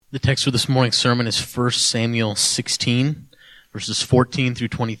The text for this morning's sermon is 1 Samuel 16, verses 14 through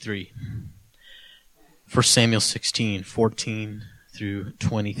 23. 1 Samuel 16, 14 through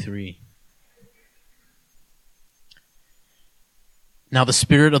 23. Now the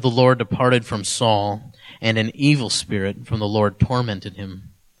Spirit of the Lord departed from Saul, and an evil spirit from the Lord tormented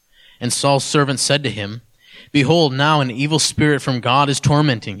him. And Saul's servant said to him, Behold, now an evil spirit from God is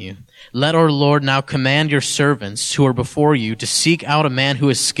tormenting you. Let our Lord now command your servants who are before you to seek out a man who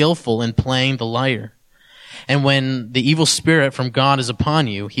is skillful in playing the lyre. And when the evil spirit from God is upon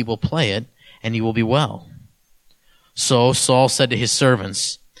you, he will play it, and you will be well. So Saul said to his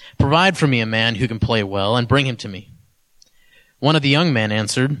servants, Provide for me a man who can play well, and bring him to me. One of the young men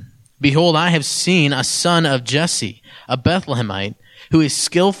answered, Behold, I have seen a son of Jesse, a Bethlehemite, who is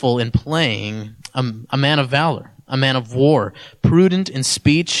skillful in playing, a man of valor, a man of war, prudent in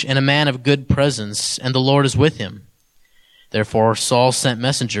speech, and a man of good presence, and the Lord is with him. Therefore Saul sent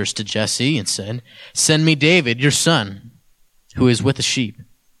messengers to Jesse and said, Send me David, your son, who is with the sheep.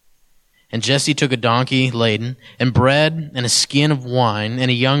 And Jesse took a donkey laden, and bread, and a skin of wine,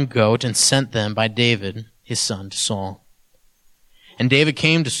 and a young goat, and sent them by David, his son, to Saul. And David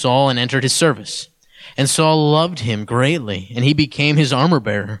came to Saul and entered his service. And Saul loved him greatly, and he became his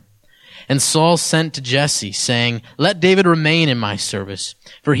armor-bearer. And Saul sent to Jesse, saying, Let David remain in my service,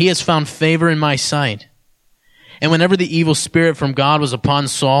 for he has found favor in my sight. And whenever the evil spirit from God was upon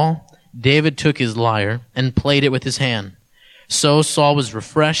Saul, David took his lyre and played it with his hand. So Saul was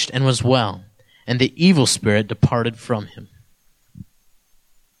refreshed and was well, and the evil spirit departed from him.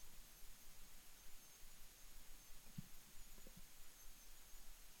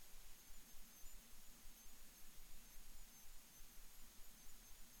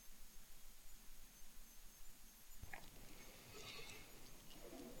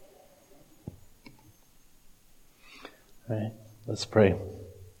 All right, let's pray.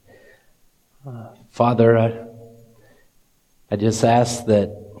 Father, I just ask that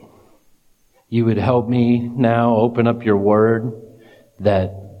you would help me now open up your word,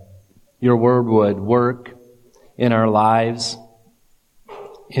 that your word would work in our lives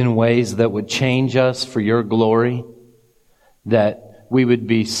in ways that would change us for your glory, that we would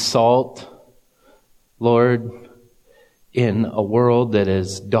be salt, Lord, in a world that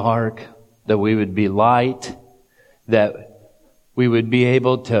is dark, that we would be light, that we would be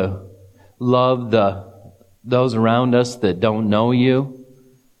able to love those around us that don't know you.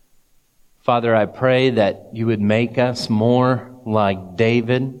 Father, I pray that you would make us more like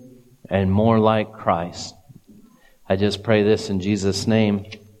David and more like Christ. I just pray this in Jesus' name.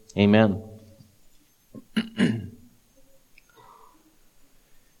 Amen.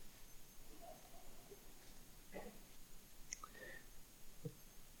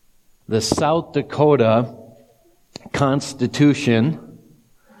 The South Dakota Constitution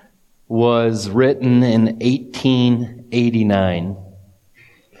was written in 1889.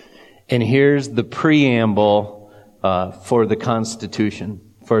 And here's the preamble for the Constitution,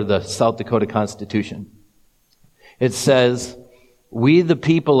 for the South Dakota Constitution. It says, "We, the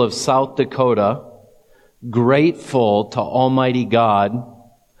people of South Dakota, grateful to Almighty God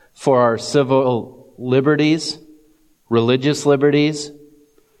for our civil liberties, religious liberties,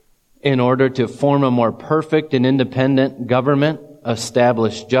 in order to form a more perfect and independent government,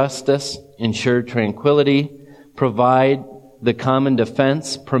 establish justice, ensure tranquility, provide the common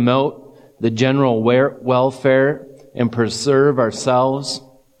defense, promote the general welfare, and preserve ourselves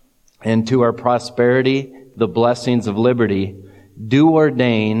and to our prosperity the blessings of liberty, do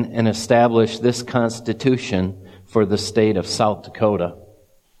ordain and establish this Constitution for the state of South Dakota."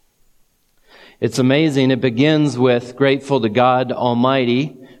 It's amazing. It begins with grateful to God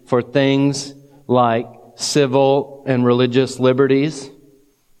Almighty for things like civil and religious liberties,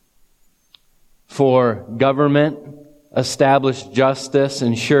 for government, establish justice,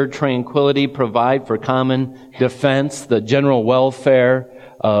 ensure tranquility, provide for common defense, the general welfare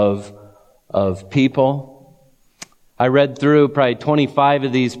of people. I read through probably 25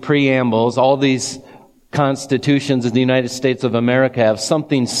 of these preambles. All these constitutions of the United States of America have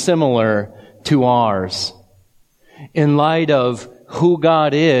something similar to ours. In light of who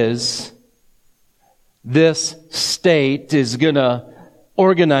God is, this state is going to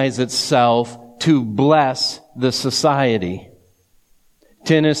organize itself to bless the society,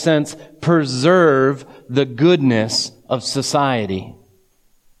 to, in a sense, preserve the goodness of society.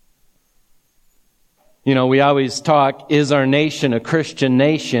 You know, we always talk, is our nation a Christian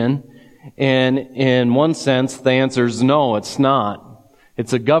nation? And in one sense, the answer is no, it's not.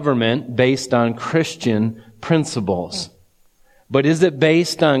 It's a government based on Christian principles. But is it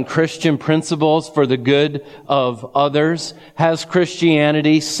based on Christian principles for the good of others? Has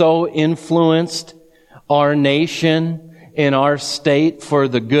Christianity so influenced our nation and our state for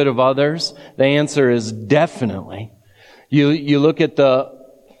the good of others? The answer is definitely. You look at the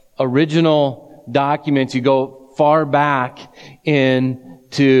original documents, you go far back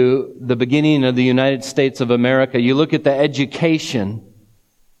into the beginning of the United States of America, you look at the education.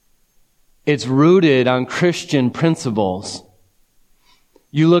 It's rooted on Christian principles.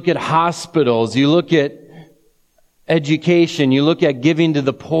 You look at hospitals, you look at education, you look at giving to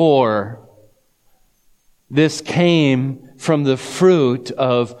the poor. This came from the fruit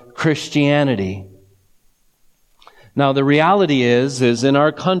of Christianity. Now the reality is in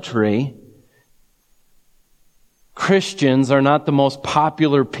our country, Christians are not the most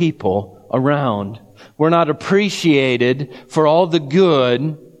popular people around. We're not appreciated for all the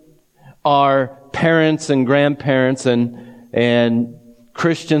good our parents and grandparents and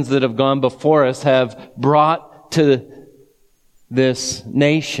Christians that have gone before us have brought to this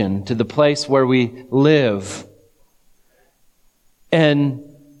nation, to the place where we live.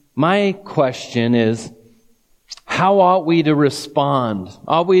 And my question is, how ought we to respond?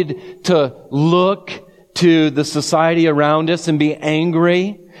 Ought we to look to the society around us and be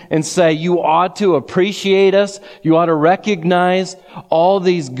angry and say, you ought to appreciate us, you ought to recognize all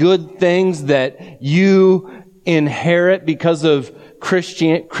these good things that you inherit because of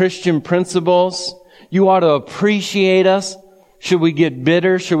Christian principles. You ought to appreciate us. Should we get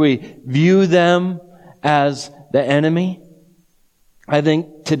bitter? Should we view them as the enemy? I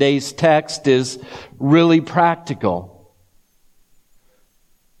think today's text is really practical.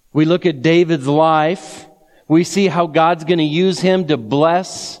 We look at David's life. We see how God's going to use him to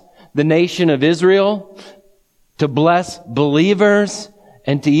bless the nation of Israel, to bless believers,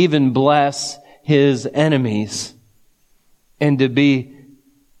 and to even bless his enemies. And to be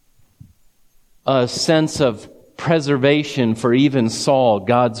a sense of preservation for even Saul,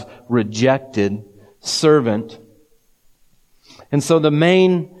 God's rejected servant. And so the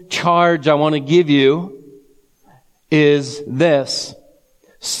main charge I want to give you is this: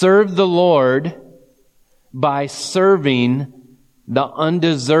 serve the Lord by serving the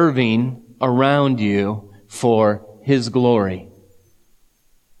undeserving around you for His glory.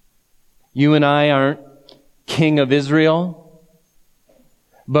 You and I aren't king of Israel,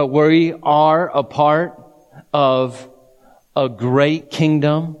 but we are a part of a great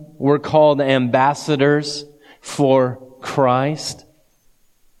kingdom. We're called ambassadors for Christ.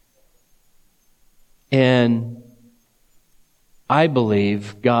 And I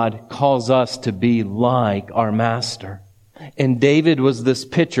believe God calls us to be like our Master. And David was this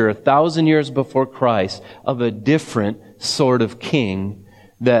picture 1,000 years before Christ of a different sort of king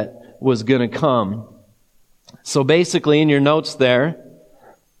that was going to come. So basically in your notes there,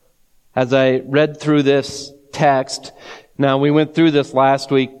 as I read through this text, now we went through this last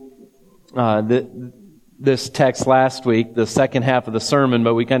week, this text last week, the second half of the sermon,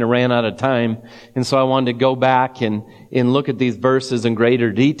 but we kind of ran out of time. And so I wanted to go back and look at these verses in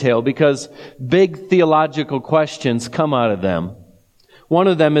greater detail because big theological questions come out of them. One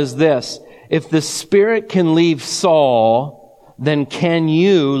of them is this: if the Spirit can leave Saul, then can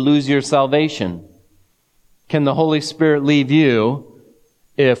you lose your salvation? Can the Holy Spirit leave you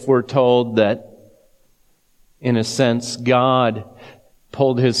if we're told that, in a sense, God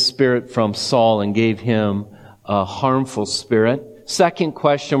pulled His Spirit from Saul and gave him a harmful spirit? Second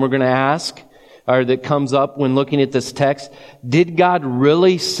question we're going to ask, or that comes up when looking at this text: did God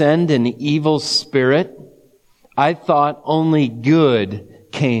really send an evil spirit? I thought only good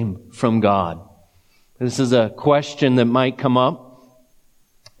came from God. This is a question that might come up.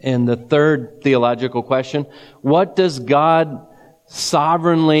 And the third theological question: what does God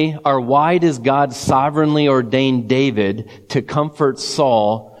sovereignly, or why does God sovereignly ordain David to comfort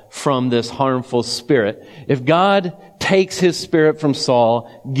Saul from this harmful spirit? If God takes His Spirit from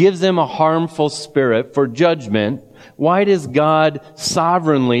Saul, gives him a harmful spirit for judgment, why does God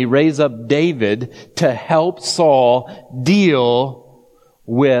sovereignly raise up David to help Saul deal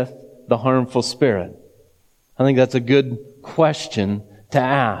with the harmful spirit? I think that's a good question to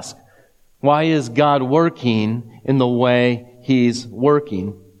ask. Why is God working in the way He's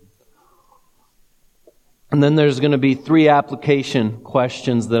working? And then there's going to be 3 application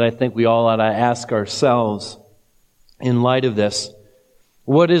questions that I think we all ought to ask ourselves in light of this.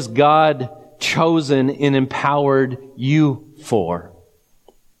 What has God chosen and empowered you for?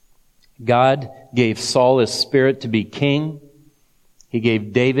 God gave Saul His Spirit to be king. He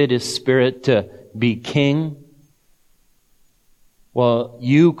gave David His Spirit to be king. Well,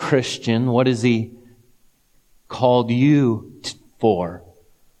 you, Christian, what has He called you for?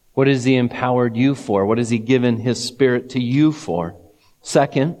 What has He empowered you for? What has He given His Spirit to you for?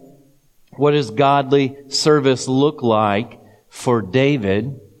 Second, what does godly service look like for David?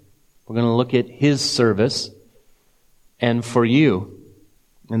 We're going to look at his service and for you.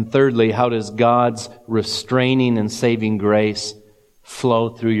 And thirdly, how does God's restraining and saving grace flow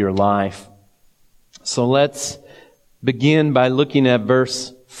through your life? So let's begin by looking at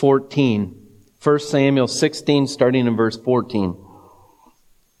verse 14. 1 Samuel 16, starting in verse 14.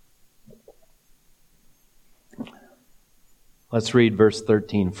 Let's read verse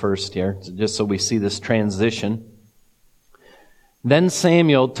 13 first here, just so we see this transition. Then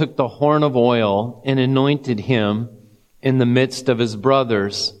Samuel took the horn of oil and anointed him in the midst of his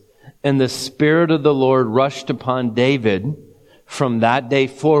brothers. And the Spirit of the Lord rushed upon David from that day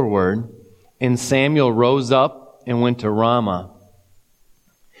forward. And Samuel rose up and went to Ramah.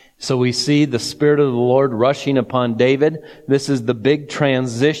 So we see the Spirit of the Lord rushing upon David. This is the big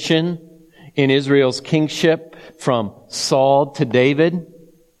transition in Israel's kingship from Saul to David.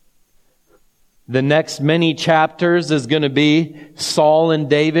 The next many chapters is going to be Saul and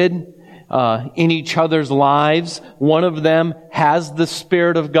David in each other's lives. One of them has the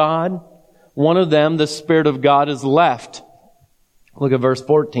Spirit of God. One of them, the Spirit of God is left. Look at verse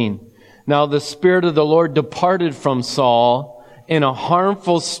 14. Now the Spirit of the Lord departed from Saul, and a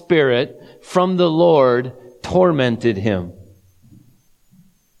harmful spirit from the Lord tormented him.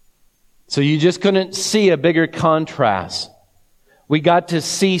 So you just couldn't see a bigger contrast. We got to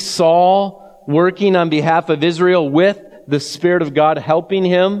see Saul working on behalf of Israel with the Spirit of God helping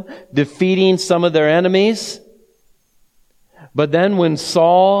him, defeating some of their enemies. But then when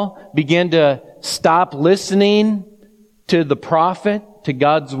Saul began to stop listening to the prophet, to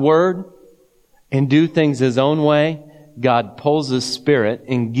God's word, and do things his own way, God pulls His Spirit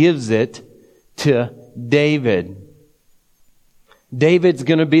and gives it to David. David's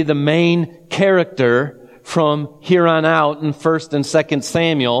going to be the main character from here on out in 1st and 2nd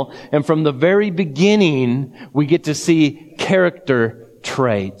Samuel. And from the very beginning, we get to see character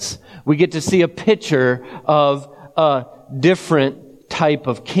traits. We get to see a picture of a different type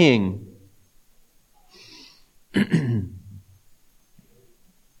of king.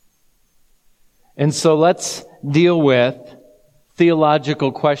 And so let's deal with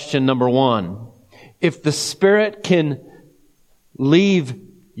theological question number 1. If the Spirit can leave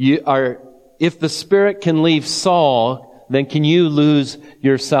you, or if the Spirit can leave Saul, then can you lose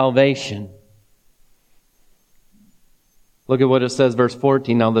your salvation? Look at what it says, verse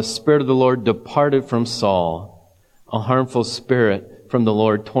 14. Now the Spirit of the Lord departed from Saul. A harmful spirit from the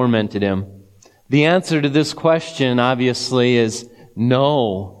Lord tormented him. The answer to this question, obviously, is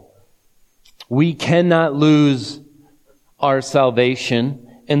no. We cannot lose our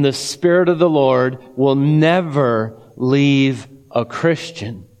salvation, and the Spirit of the Lord will never leave a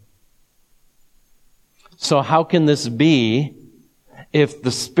Christian. So how can this be if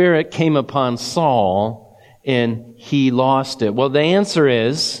the Spirit came upon Saul and he lost it? Well, the answer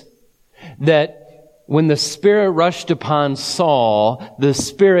is that when the Spirit rushed upon Saul, the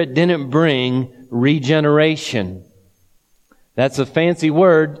Spirit didn't bring regeneration. That's a fancy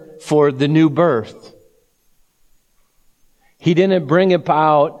word for the new birth. He didn't bring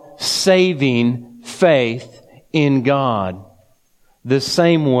about saving faith in God the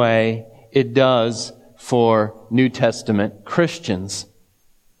same way it does for New Testament Christians.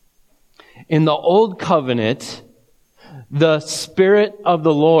 In the Old Covenant, the Spirit of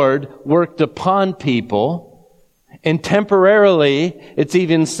the Lord worked upon people, and temporarily, it's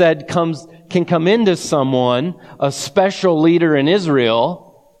even said, can come into someone, a special leader in Israel,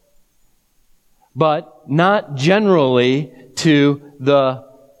 but not generally to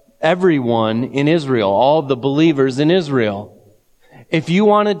everyone in Israel, all the believers in Israel. If you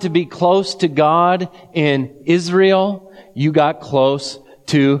wanted to be close to God in Israel, you got close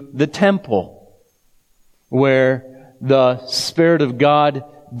to the temple, where the Spirit of God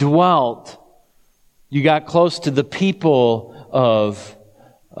dwelt. You got close to the people of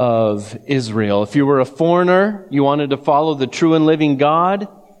Israel. If you were a foreigner, you wanted to follow the true and living God,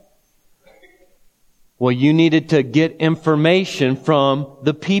 well, you needed to get information from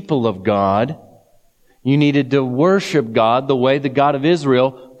the people of God. You needed to worship God the way the God of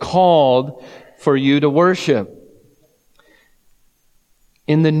Israel called for you to worship.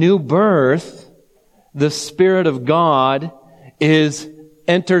 In the new birth, the Spirit of God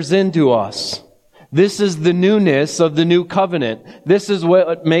enters into us. This is the newness of the new covenant. This is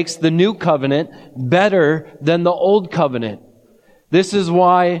what makes the new covenant better than the old covenant. This is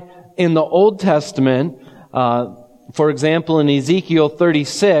why in the Old Testament, for example, in Ezekiel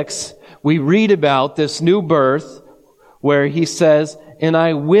 36, we read about this new birth where he says, and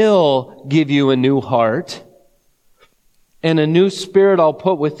I will give you a new heart, and a new spirit I'll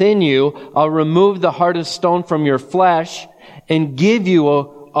put within you. I'll remove the heart of stone from your flesh and give you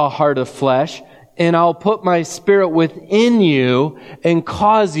a heart of flesh. And I'll put my spirit within you and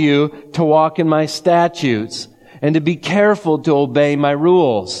cause you to walk in my statutes and to be careful to obey my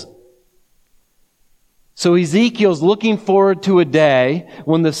rules. So Ezekiel's looking forward to a day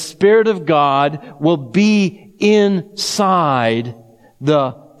when the Spirit of God will be inside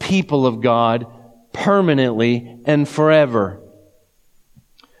the people of God permanently and forever.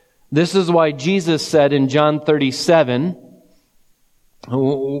 This is why Jesus said in John 37,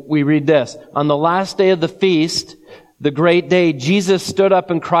 we read this, on the last day of the feast, the great day, Jesus stood up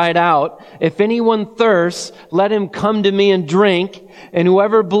and cried out, if anyone thirsts, let him come to me and drink, and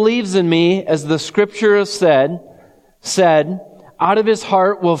whoever believes in me, as the scripture has said, out of his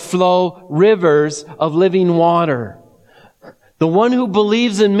heart will flow rivers of living water. The one who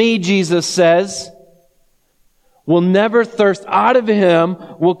believes in me, Jesus says, will never thirst. Out of him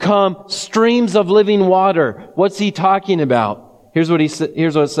will come streams of living water. What's he talking about? Here's what it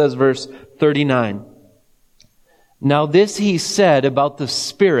says, verse 39. Now this he said about the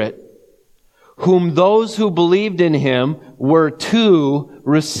Spirit, whom those who believed in him were to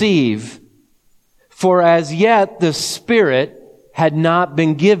receive. For as yet the Spirit had not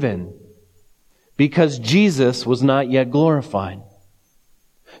been given, because Jesus was not yet glorified.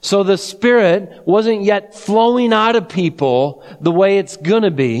 So the Spirit wasn't yet flowing out of people the way it's going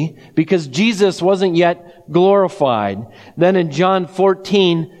to be, because Jesus wasn't yet glorified. Then in John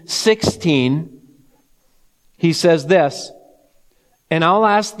 14:16, he says this, and I'll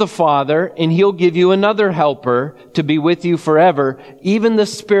ask the Father, and he'll give you another helper to be with you forever, even the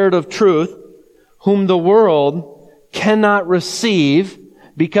Spirit of truth, whom the world cannot receive,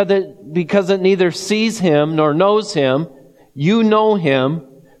 because it neither sees him nor knows him. You know him,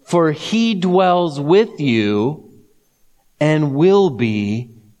 for he dwells with you and will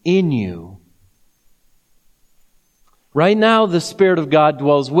be in you. Right now, the Spirit of God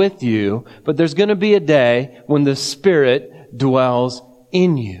dwells with you, but there's going to be a day when the Spirit dwells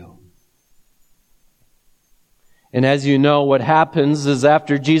in you. And as you know, what happens is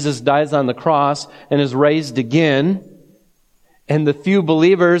after Jesus dies on the cross and is raised again, and the few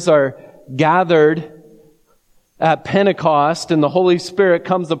believers are gathered at Pentecost, and the Holy Spirit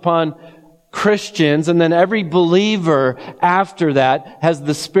comes upon Christians, and then every believer after that has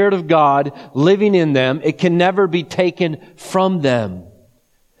the Spirit of God living in them. It can never be taken from them.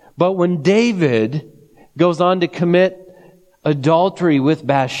 But when David goes on to commit adultery with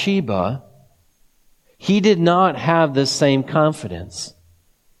Bathsheba, he did not have the same confidence.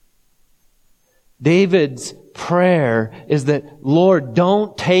 David's prayer is that, Lord,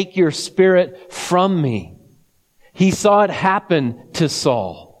 don't take your Spirit from me. He saw it happen to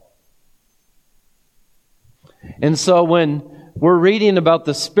Saul. And so when we're reading about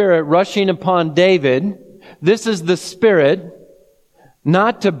the Spirit rushing upon David, this is the Spirit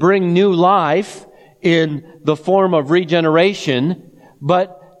not to bring new life in the form of regeneration,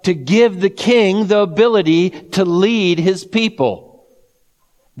 but to give the king the ability to lead his people.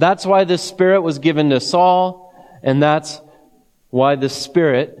 That's why the Spirit was given to Saul, and that's why the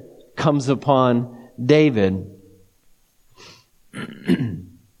Spirit comes upon David.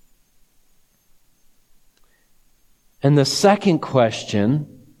 And the second question,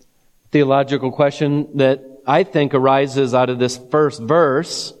 theological question that I think arises out of this first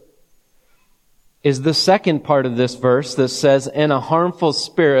verse, is the second part of this verse that says, and a harmful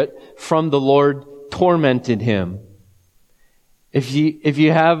spirit from the Lord tormented him. If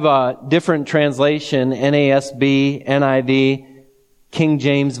you have a different translation, NASB, NIV, King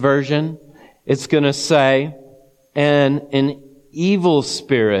James Version, it's going to say, and an evil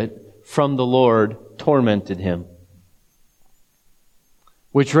spirit from the Lord tormented him.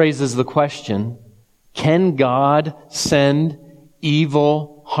 Which raises the question, can God send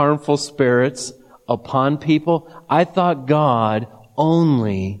evil, harmful spirits upon people? I thought God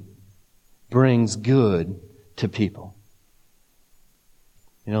only brings good to people.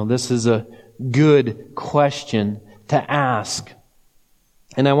 You know, this is a good question to ask.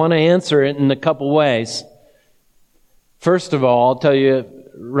 And I want to answer it in a couple ways. First of all, I'll tell you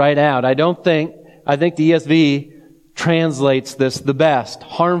right out, I think the ESV translates this the best,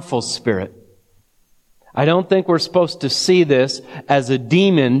 harmful spirit. I don't think we're supposed to see this as a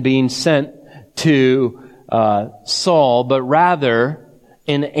demon being sent to Saul, but rather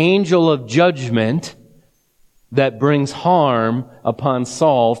an angel of judgment that brings harm upon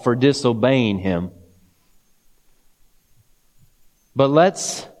Saul for disobeying him. But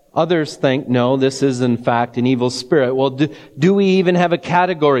let's Others think, no, this is in fact an evil spirit. Well, do we even have a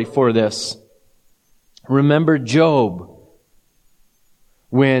category for this? Remember Job,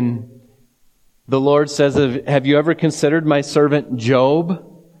 when the Lord says, have you ever considered my servant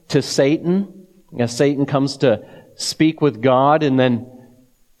Job to Satan? Satan comes to speak with God, and then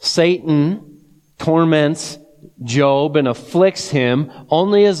Satan torments Job and afflicts him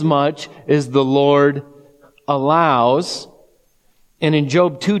only as much as the Lord allows. And in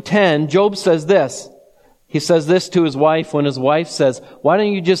Job 2:10, Job says this. He says this to his wife when his wife says, why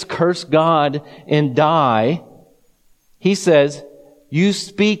don't you just curse God and die? He says, you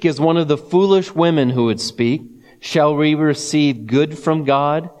speak as one of the foolish women who would speak. Shall we receive good from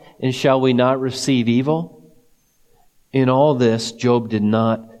God, and shall we not receive evil? In all this, Job did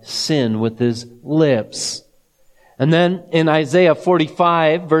not sin with his lips. And then in Isaiah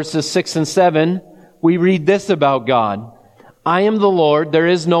 45, verses 6 and 7, we read this about God. I am the Lord, there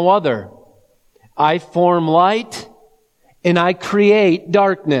is no other. I form light, and I create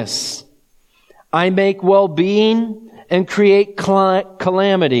darkness. I make well-being and create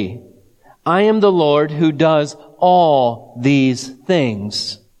calamity. I am the Lord who does all these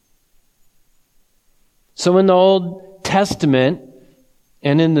things. So in the Old Testament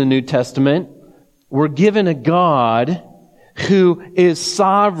and in the New Testament, we're given a God who is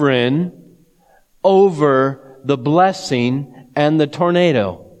sovereign over the blessing and the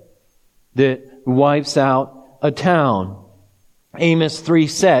tornado that wipes out a town. Amos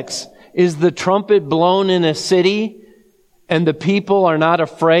 3:6, is the trumpet blown in a city and the people are not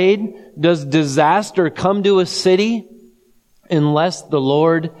afraid? Does disaster come to a city unless the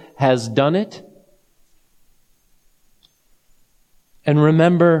Lord has done it? And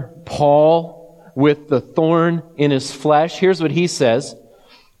remember Paul with the thorn in his flesh? Here's what he says.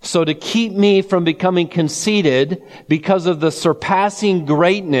 So to keep me from becoming conceited because of the surpassing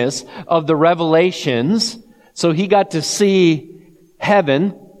greatness of the revelations, so he got to see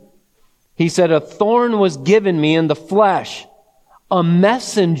heaven, he said, a thorn was given me in the flesh, a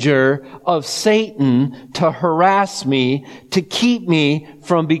messenger of Satan to harass me, to keep me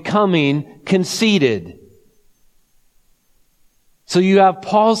from becoming conceited. So you have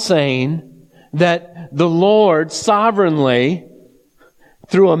Paul saying that the Lord sovereignly,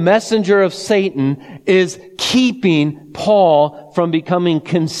 through a messenger of Satan, is keeping Paul from becoming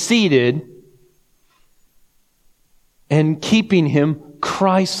conceited and keeping him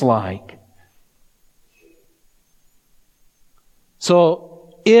Christ-like.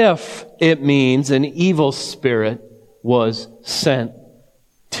 So if it means an evil spirit was sent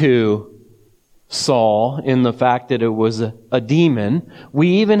to Saul in the fact that it was a demon, we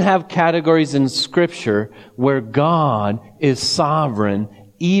even have categories in Scripture where God is sovereign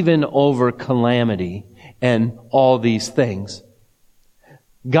even over calamity and all these things.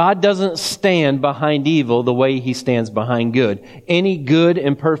 God doesn't stand behind evil the way He stands behind good. Any good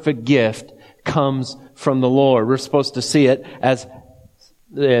and perfect gift comes from the Lord. We're supposed to see it as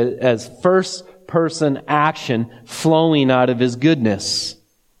first person action flowing out of His goodness.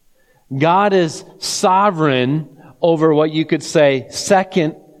 God is sovereign over what you could say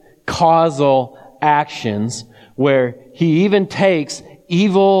second causal actions, where He even takes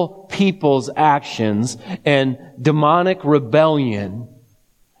evil people's actions and demonic rebellion,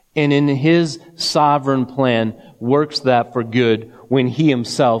 and in His sovereign plan works that for good when He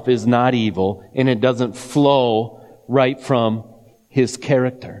Himself is not evil and it doesn't flow right from His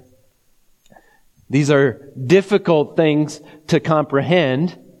character. These are difficult things to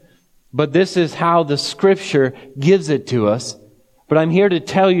comprehend, but this is how the Scripture gives it to us. But I'm here to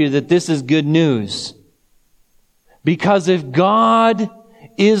tell you that this is good news. Because if God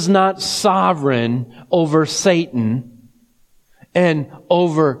is not sovereign over Satan and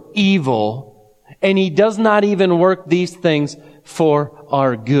over evil, and He does not even work these things for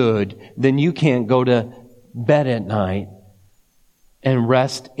our good, then you can't go to bed at night and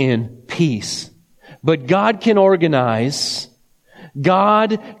rest in peace. But God can organize,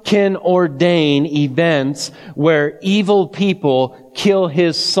 God can ordain events where evil people kill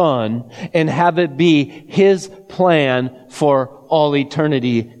His Son and have it be His plan for all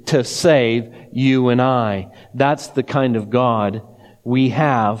eternity to save you and I. That's the kind of God we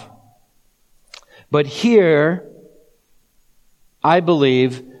have. But here, I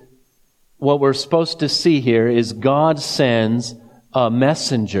believe what we're supposed to see here is God sends a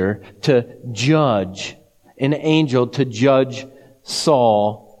messenger to judge, an angel to judge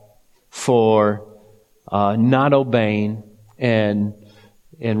Saul for not obeying and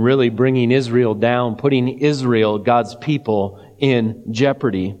really bringing Israel down, putting Israel, God's people, in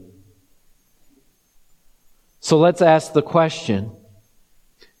jeopardy. So let's ask the question,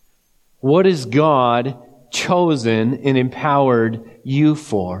 What has God chosen and empowered you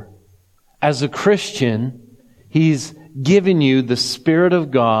for? As a Christian, He's given you the Spirit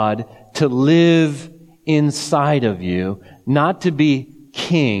of God to live inside of you, not to be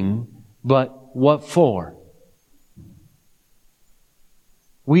king, but what for?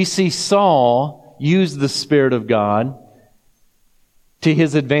 We see Saul use the Spirit of God to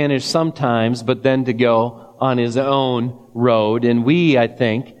his advantage sometimes, but then to go on his own road. And we, I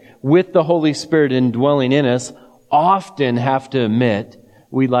think, with the Holy Spirit indwelling in us, often have to admit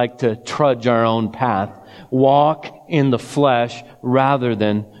we like to trudge our own path, walk in the flesh rather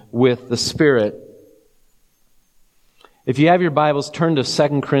than with the Spirit. If you have your Bibles, turn to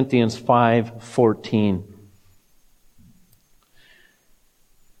 2 Corinthians 5:14.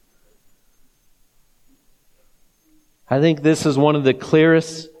 I think this is one of the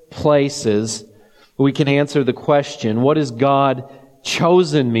clearest places we can answer the question, what has God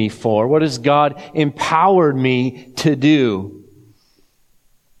chosen me for? What has God empowered me to do?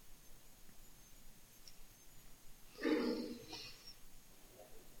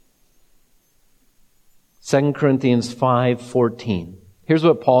 Second Corinthians 5:14. Here's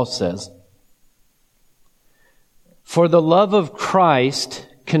what Paul says. For the love of Christ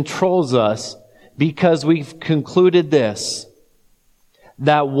controls us, because we've concluded this,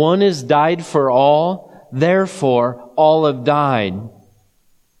 that one has died for all, therefore all have died.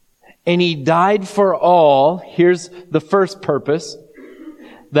 And He died for all, here's the first purpose,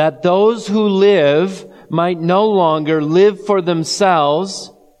 that those who live might no longer live for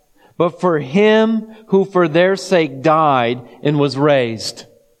themselves, but for Him who for their sake died and was raised.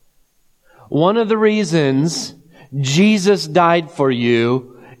 One of the reasons Jesus died for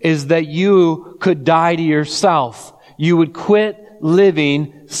you is that you could die to yourself. You would quit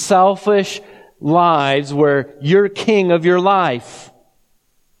living selfish lives where you're king of your life.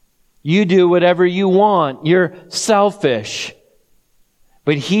 You do whatever you want. You're selfish.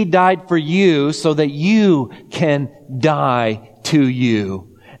 But He died for you so that you can die to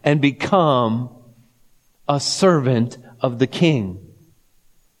you and become a servant of the King.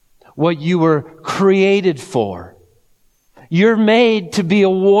 What you were created for. You're made to be a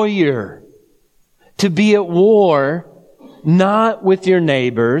warrior, to be at war, not with your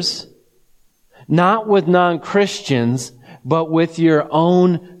neighbors, not with non-Christians, but with your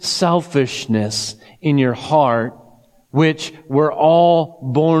own selfishness in your heart, which we're all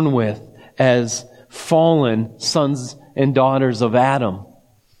born with as fallen sons and daughters of Adam.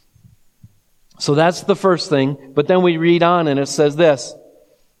 So that's the first thing. But then we read on and it says this.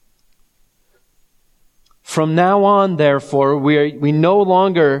 From now on, therefore, we no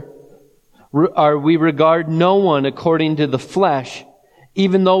longer we regard no one according to the flesh.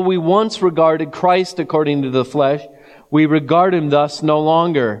 Even though we once regarded Christ according to the flesh, we regard Him thus no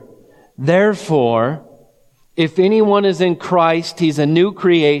longer. Therefore, if anyone is in Christ, he's a new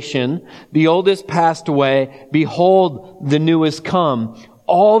creation. The old has passed away. Behold, the new has come.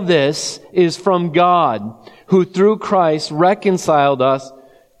 All this is from God, who through Christ reconciled us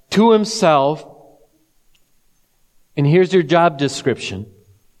to Himself. And here's your job description.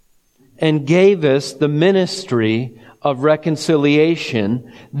 And gave us the ministry of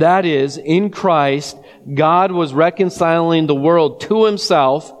reconciliation. That is, in Christ, God was reconciling the world to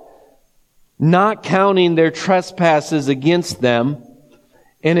Himself, not counting their trespasses against them,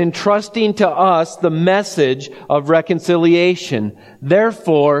 and entrusting to us the message of reconciliation.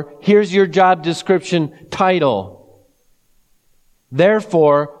 Therefore, here's your job description title.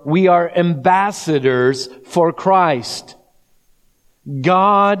 Therefore, we are ambassadors for Christ.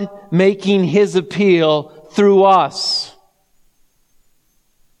 God making His appeal through us.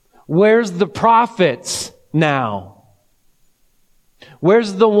 Where's the prophets now?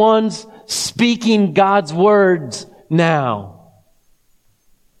 Where's the ones speaking God's words now?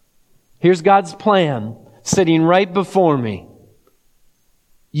 Here's God's plan sitting right before me.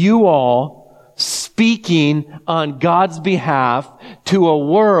 You all speaking on God's behalf to a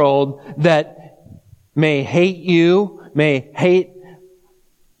world that may hate you, may hate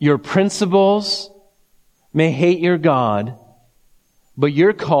your principles, may hate your God, but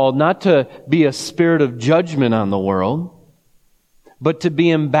you're called not to be a spirit of judgment on the world, but to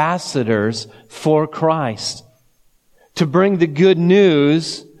be ambassadors for Christ, to bring the good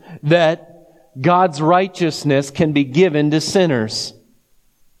news that God's righteousness can be given to sinners.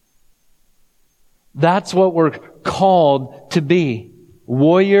 That's what we're called to be.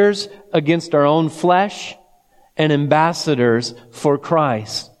 Warriors against our own flesh and ambassadors for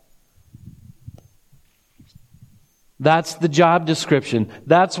Christ. That's the job description.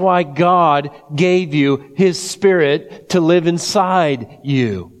 That's why God gave you His Spirit to live inside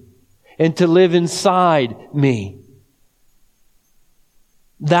you. and to live inside me.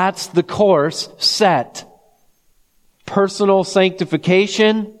 That's the course set. Personal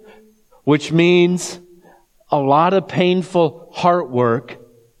sanctification, which means a lot of painful heart work,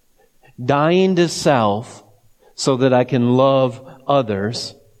 dying to self so that I can love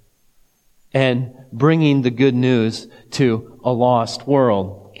others, and bringing the good news to a lost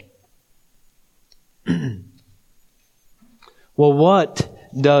world. Well, what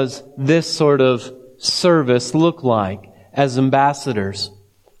does this sort of service look like as ambassadors?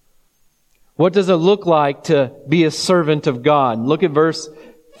 What does it look like to be a servant of God? Look at verse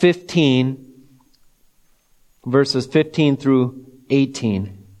 15, verses 15 through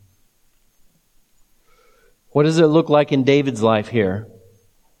 18. What does it look like in David's life here?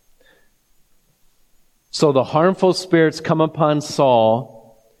 So the harmful spirits come upon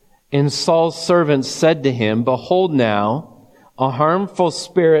Saul, and Saul's servants said to him, "Behold now, a harmful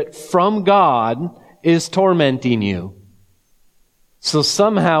spirit from God is tormenting you." So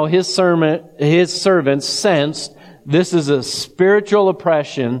somehow his servants sensed this is a spiritual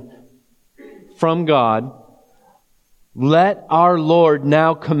oppression from God. "Let our Lord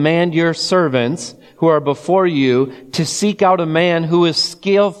now command your servants who are before you to seek out a man who is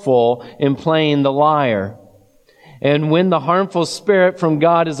skillful in playing the lyre. And when the harmful spirit from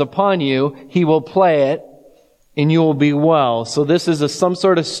God is upon you, he will play it, and you will be well." So this is some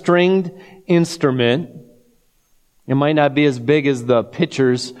sort of stringed instrument. It might not be as big as the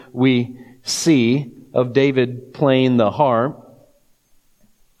pictures we see of David playing the harp.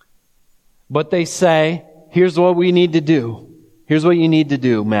 But they say, "Here's what we need to do. Here's what you need to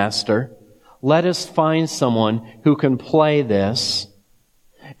do, Master. Let us find someone who can play this.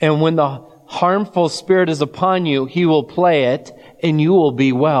 And when the harmful spirit is upon you, he will play it, and you will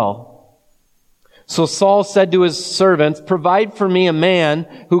be well." So Saul said to his servants, "Provide for me a man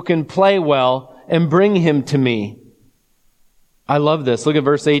who can play well, and bring him to me." I love this. Look at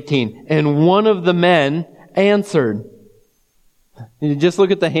verse 18. "And one of the men answered." You just look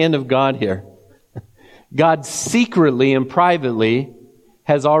at the hand of God here. God secretly and privately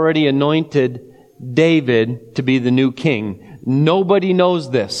has already anointed David to be the new king. Nobody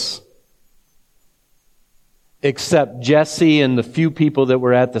knows this except Jesse and the few people that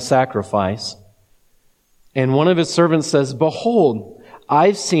were at the sacrifice. And one of his servants says, "Behold,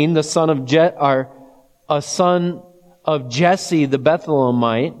 I've seen the son of a son of Jesse the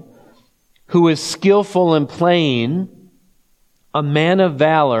Bethlehemite, who is skillful in playing, a man of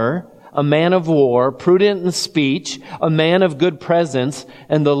valor, a man of war, prudent in speech, a man of good presence,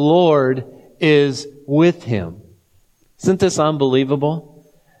 and the Lord is with him." Isn't this unbelievable?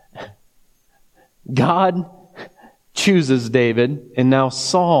 God chooses David, and now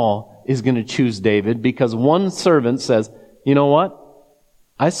Saul is going to choose David because one servant says, "You know what?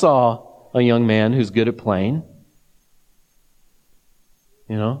 I saw a young man who's good at playing.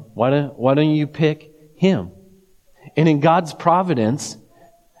 You know, why don't you pick him?" And in God's providence,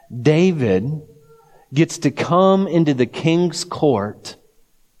 David gets to come into the king's court,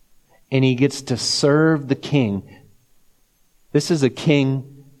 and he gets to serve the king. This is a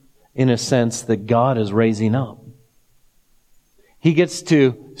king, in a sense, that God is raising up. He gets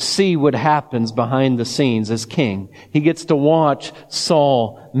to see what happens behind the scenes as king. He gets to watch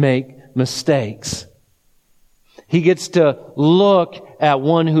Saul make mistakes. He gets to look at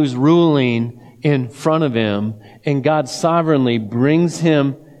one who's ruling in front of him, and God sovereignly brings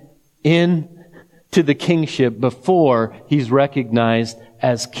him in to the kingship before he's recognized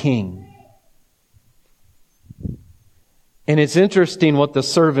as king. And it's interesting what the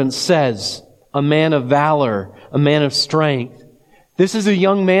servant says. A man of valor, a man of strength. This is a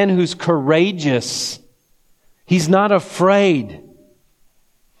young man who's courageous. He's not afraid.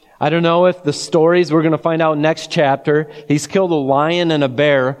 I don't know if the stories we're going to find out next chapter, he's killed a lion and a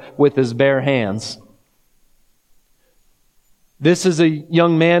bear with his bare hands. This is a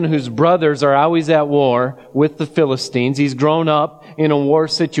young man whose brothers are always at war with the Philistines. He's grown up in a war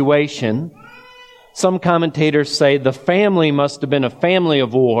situation. Some commentators say the family must have been a family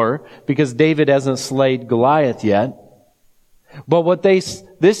of war because David hasn't slayed Goliath yet. But what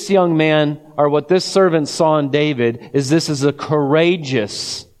this young man, or what this servant saw in David, is this is a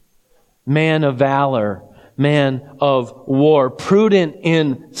courageous man of valor, man of war, prudent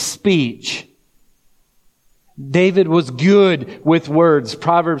in speech. David was good with words.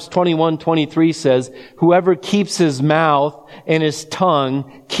 Proverbs 21:23 says, "Whoever keeps his mouth and his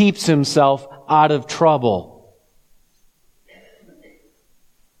tongue keeps himself out of trouble."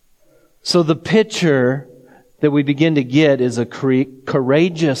 So the picture that we begin to get is a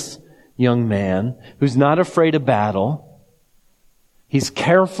courageous young man who's not afraid of battle. He's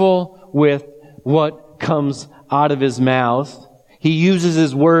careful with what comes out of his mouth. He uses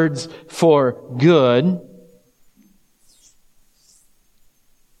his words for good.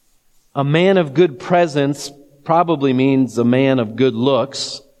 A man of good presence probably means a man of good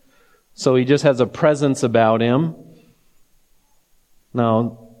looks. So he just has a presence about him.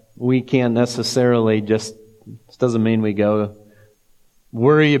 Now, we can't necessarily this doesn't mean we go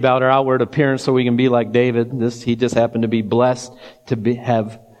worry about our outward appearance so we can be like David. He just happened to be blessed to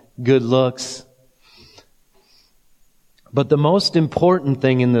have good looks. But the most important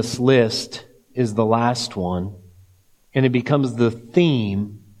thing in this list is the last one. And it becomes the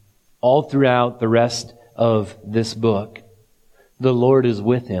theme all throughout the rest of this book. The Lord is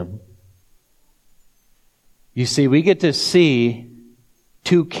with him. You see, we get to see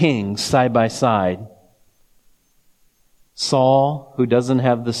two kings side by side. Saul, who doesn't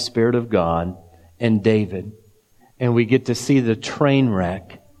have the Spirit of God, and David. And we get to see the train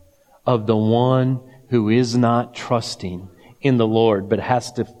wreck of the one who is not trusting in the Lord, but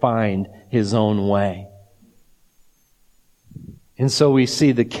has to find his own way. And so we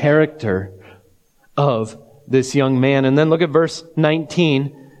see the character of this young man. And then look at verse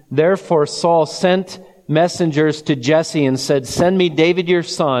 19. Therefore Saul sent messengers to Jesse and said, "Send me David your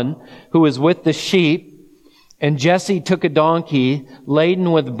son, who is with the sheep." And Jesse took a donkey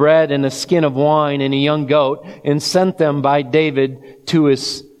laden with bread and a skin of wine and a young goat, and sent them by David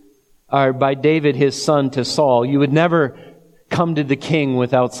his son to Saul. You would never come to the king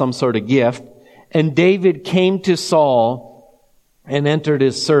without some sort of gift. And David came to Saul and entered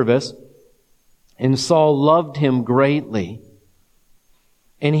his service. And Saul loved him greatly.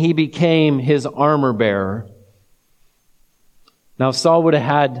 And he became his armor bearer. Now Saul would have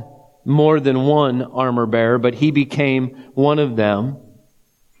had more than one armor bearer, but he became one of them.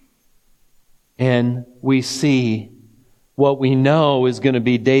 And we see what we know is going to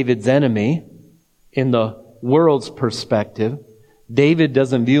be David's enemy in the world's perspective. David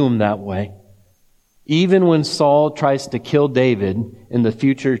doesn't view him that way. Even when Saul tries to kill David in the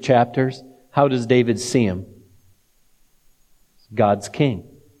future chapters, how does David see him? God's king.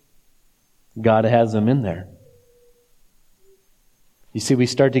 God has him in there. You see, we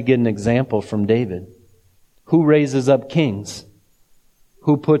start to get an example from David. Who raises up kings?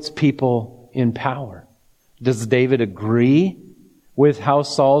 Who puts people in power? Does David agree with how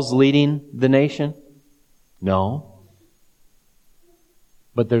Saul's leading the nation? No.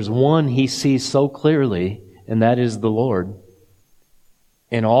 But there's one he sees so clearly, and that is the Lord.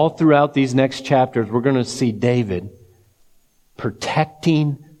 And all throughout these next chapters, we're going to see David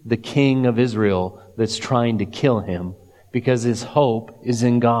protecting the king of Israel that's trying to kill him, because his hope is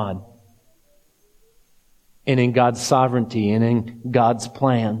in God and in God's sovereignty and in God's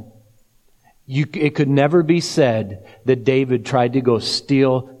plan. It could never be said that David tried to go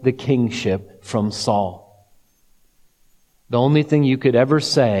steal the kingship from Saul. The only thing you could ever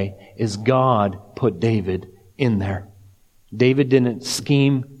say is God put David in there. David didn't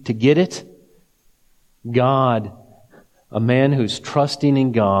scheme to get it. God, a man who's trusting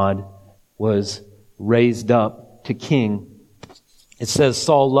in God, was raised up to king. It says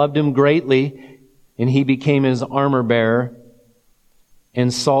Saul loved him greatly, and he became his armor bearer.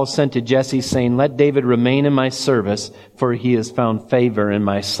 And Saul sent to Jesse, saying, "Let David remain in my service, for he has found favor in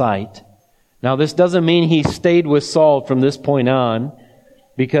my sight." Now, this doesn't mean he stayed with Saul from this point on,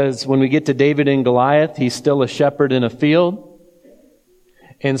 because when we get to David and Goliath, he's still a shepherd in a field.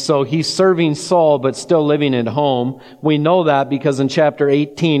 And so he's serving Saul, but still living at home. We know that because in chapter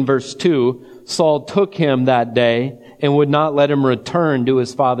 18, verse 2, Saul took him that day and would not let him return to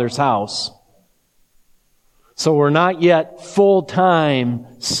his father's house. So we're not yet full-time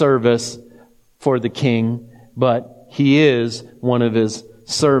service for the king, but he is one of his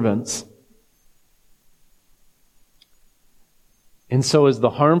servants. And so as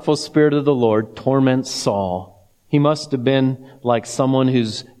the harmful spirit of the Lord torments Saul, he must have been like someone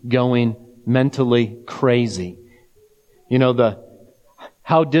who's going mentally crazy. You know,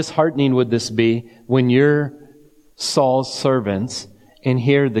 how disheartening would this be when you're Saul's servants and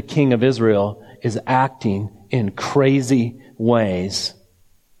here the king of Israel is acting in crazy ways.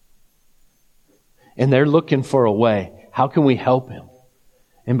 And they're looking for a way. How can we help him?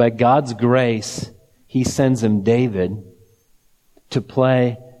 And by God's grace, he sends him David to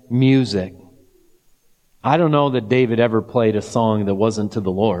play music. I don't know that David ever played a song that wasn't to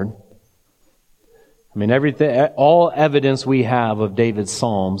the Lord. I mean, all evidence we have of David's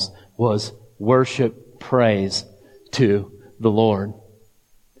psalms was worship, praise to the Lord.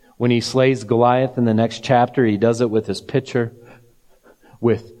 When he slays Goliath in the next chapter, he does it with his pitcher,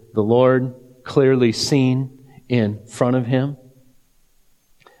 with the Lord clearly seen in front of him.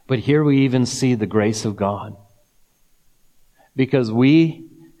 But here we even see the grace of God. Because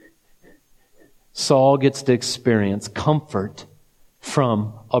Saul gets to experience comfort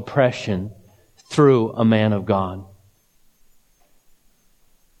from oppression through a man of God.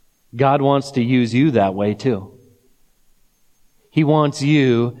 God wants to use you that way too. He wants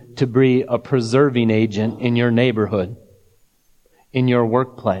you to be a preserving agent in your neighborhood, in your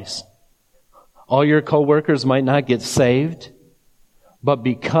workplace. All your coworkers might not get saved, but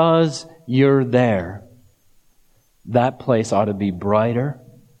because you're there, that place ought to be brighter.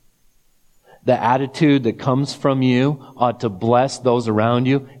 The attitude that comes from you ought to bless those around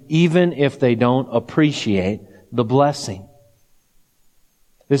you, even if they don't appreciate the blessing.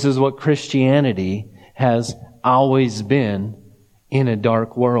 This is what Christianity has always been in a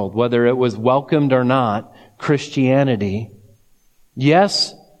dark world. Whether it was welcomed or not, Christianity,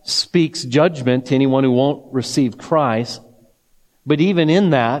 yes, speaks judgment to anyone who won't receive Christ. But even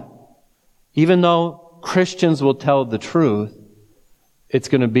in that, even though Christians will tell the truth, it's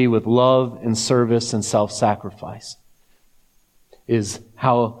going to be with love and service and self-sacrifice, is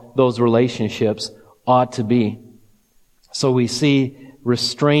how those relationships ought to be. So we see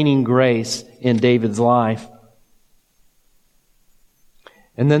restraining grace in David's life.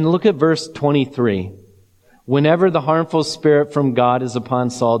 And then look at verse 23. Whenever the harmful spirit from God is upon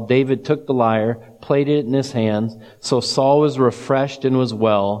Saul, David took the lyre, played it in his hands. So Saul was refreshed and was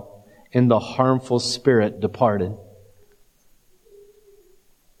well, and the harmful spirit departed.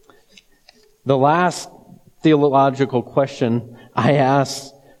 The last theological question I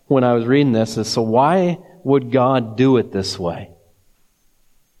asked when I was reading this is, so why would God do it this way?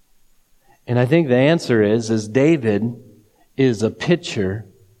 And I think the answer is David is a picture.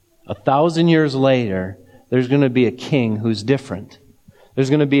 1,000 years later, there's going to be a king who's different. There's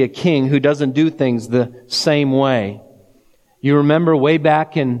going to be a king who doesn't do things the same way. You remember way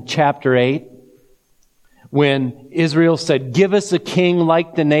back in chapter 8, when Israel said, give us a king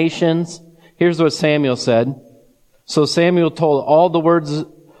like the nations. Here's what Samuel said. So Samuel told all the words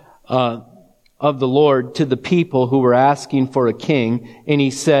of the Lord to the people who were asking for a king. And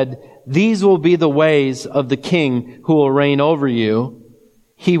he said, these will be the ways of the king who will reign over you.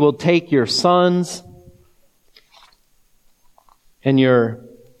 He will take your sons and your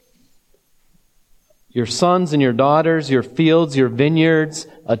sons and your daughters, your fields, your vineyards,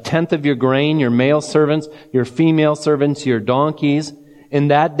 1/10 of your grain, your male servants, your female servants, your donkeys. In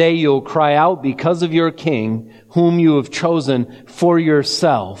that day you'll cry out because of your king, whom you have chosen for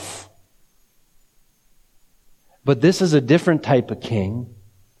yourself. But this is a different type of king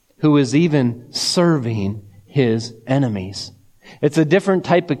who is even serving his enemies. It's a different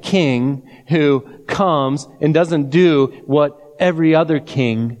type of king who comes and doesn't do what every other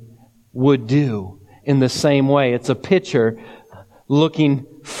king would do in the same way. It's a picture looking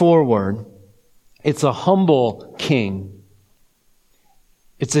forward. It's a humble king.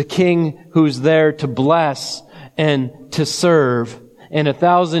 It's a king who's there to bless and to serve. And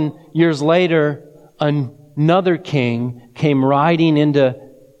 1,000 years later, another king came riding into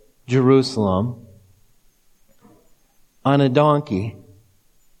Jerusalem on a donkey,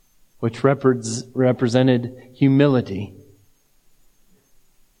 which represented humility.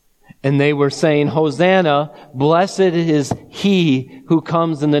 And they were saying, Hosanna, blessed is he who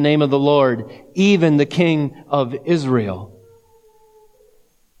comes in the name of the Lord, even the King of Israel.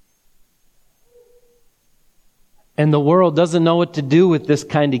 And the world doesn't know what to do with this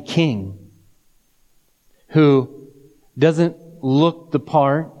kind of king who doesn't look the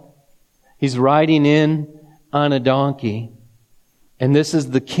part. He's riding in on a donkey. And this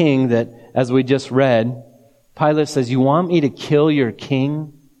is the king that, as we just read, Pilate says, you want me to kill your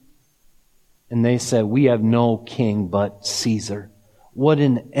king? And they said, we have no king but Caesar. What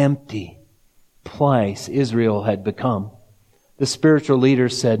an empty place Israel had become. The spiritual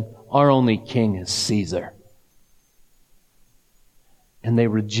leaders said, our only king is Caesar. And they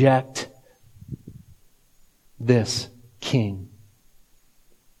reject this king.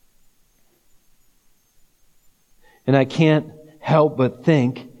 And I can't help but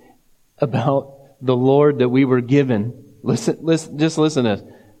think about the Lord that we were given. Listen, just listen to this.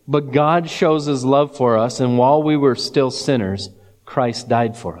 But God shows His love for us, and while we were still sinners, Christ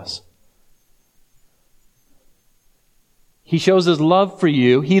died for us. He shows His love for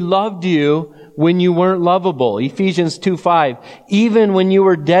you. He loved you when you weren't lovable. Ephesians 2:5. Even when you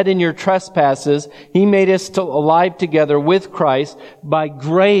were dead in your trespasses, He made us alive together with Christ. By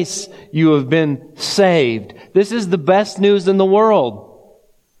grace you have been saved. This is the best news in the world.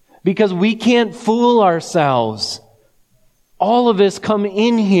 Because we can't fool ourselves. All of us come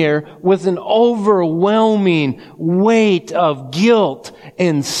in here with an overwhelming weight of guilt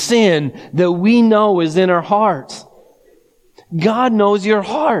and sin that we know is in our hearts. God knows your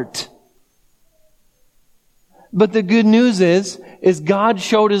heart. But the good news is God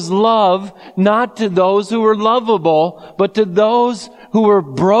showed His love not to those who were lovable, but to those who were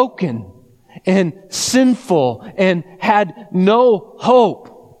broken and sinful and had no hope.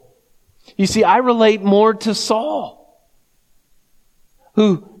 You see, I relate more to Saul,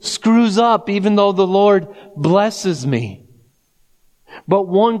 who screws up even though the Lord blesses me. But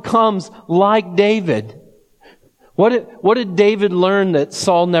one comes like David. What did David learn that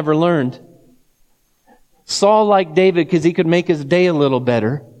Saul never learned? Saul liked David because he could make his day a little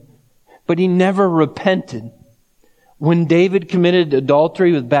better, but he never repented. When David committed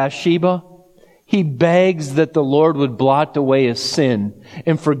adultery with Bathsheba, he begs that the Lord would blot away his sin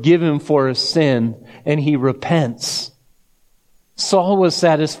and forgive him for his sin, and he repents. Saul was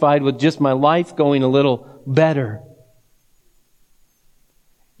satisfied with just my life going a little better.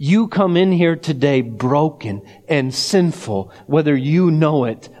 You come in here today broken and sinful, whether you know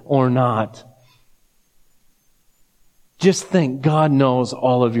it or not. Just think, God knows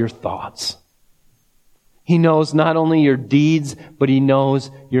all of your thoughts. He knows not only your deeds, but He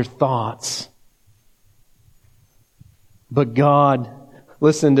knows your thoughts. But God,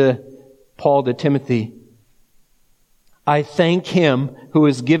 listen to Paul to Timothy, I thank Him who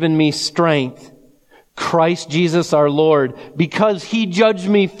has given me strength, Christ Jesus our Lord, because He judged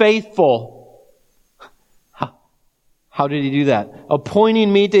me faithful. How did He do that?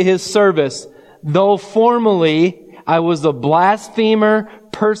 Appointing me to His service, though formerly I was a blasphemer,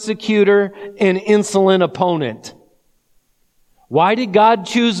 persecutor, and insolent opponent. Why did God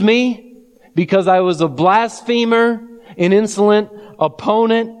choose me? Because I was a blasphemer, an insolent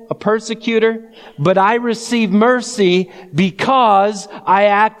opponent, a persecutor. But I received mercy because I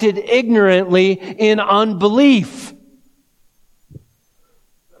acted ignorantly in unbelief.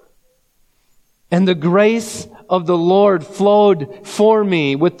 And the grace of the Lord flowed for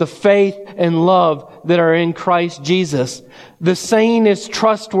me with the faith and love that are in Christ Jesus. The saying is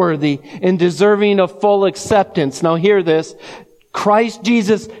trustworthy and deserving of full acceptance. Now hear this. Christ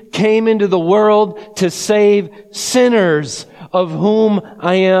Jesus came into the world to save sinners, of whom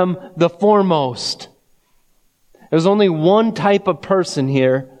I am the foremost. There's only one type of person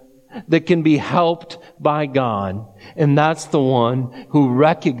here that can be helped by God, and that's the one who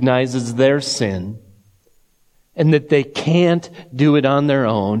recognizes their sin and that they can't do it on their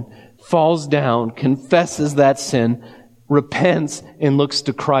own, falls down, confesses that sin, repents, and looks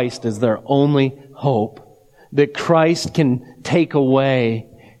to Christ as their only hope. That Christ can take away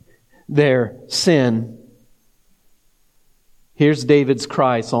their sin. Here's David's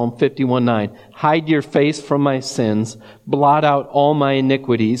cry, Psalm 51:9. Hide your face from my sins. Blot out all my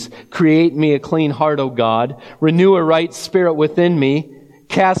iniquities. Create me a clean heart, O God. Renew a right spirit within me.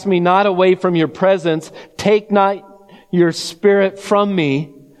 Cast me not away from your presence. Take not your spirit from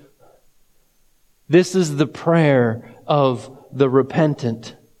me. This is the prayer of the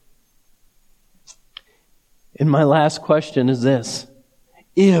repentant. And my last question is this.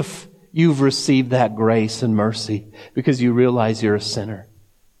 If you've received that grace and mercy because you realize you're a sinner,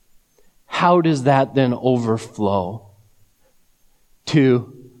 how does that then overflow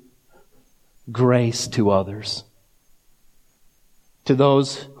to grace to others? To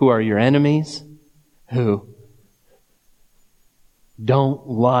those who are your enemies, who don't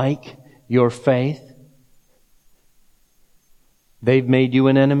like your faith? They've made you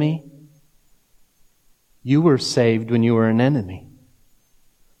an enemy. You were saved when you were an enemy.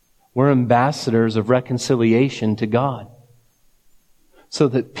 We're ambassadors of reconciliation to God, so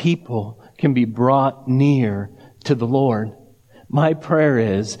that people can be brought near to the Lord. My prayer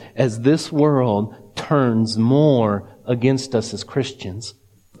is, as this world turns more against us as Christians,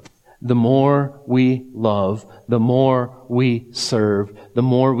 the more we love, the more we serve, the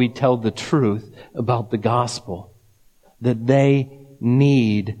more we tell the truth about the gospel, that they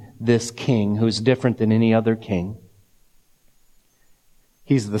need this king who's different than any other king.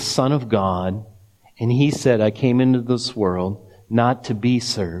 He's the Son of God, and He said, I came into this world not to be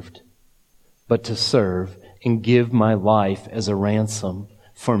served, but to serve and give my life as a ransom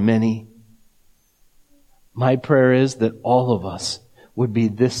for many. My prayer is that all of us would be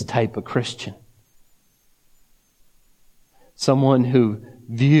this type of Christian. Someone who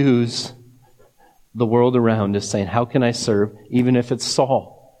views the world around us saying, how can I serve? Even if it's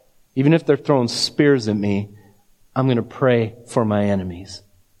Saul. Even if they're throwing spears at me, I'm going to pray for my enemies.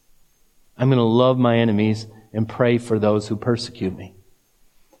 I'm going to love my enemies and pray for those who persecute me.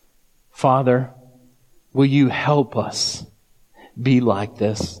 Father, will you help us be like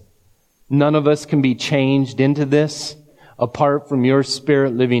this. None of us can be changed into this apart from your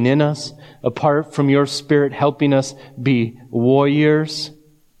Spirit living in us, apart from your Spirit helping us be warriors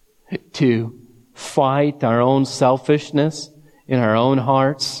to fight our own selfishness in our own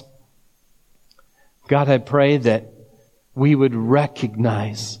hearts. God, I pray that we would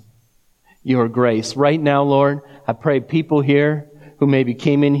recognize your grace. Right now, Lord, I pray people here who maybe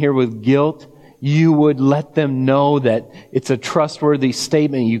came in here with guilt, you would let them know that it's a trustworthy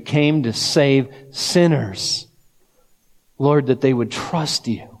statement. You came to save sinners. Lord, that they would trust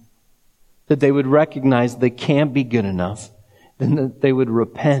you, that they would recognize they can't be good enough, and that they would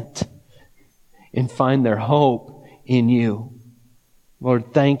repent and find their hope in you.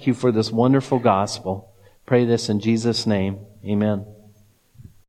 Lord, thank you for this wonderful gospel. Pray this in Jesus' name. Amen.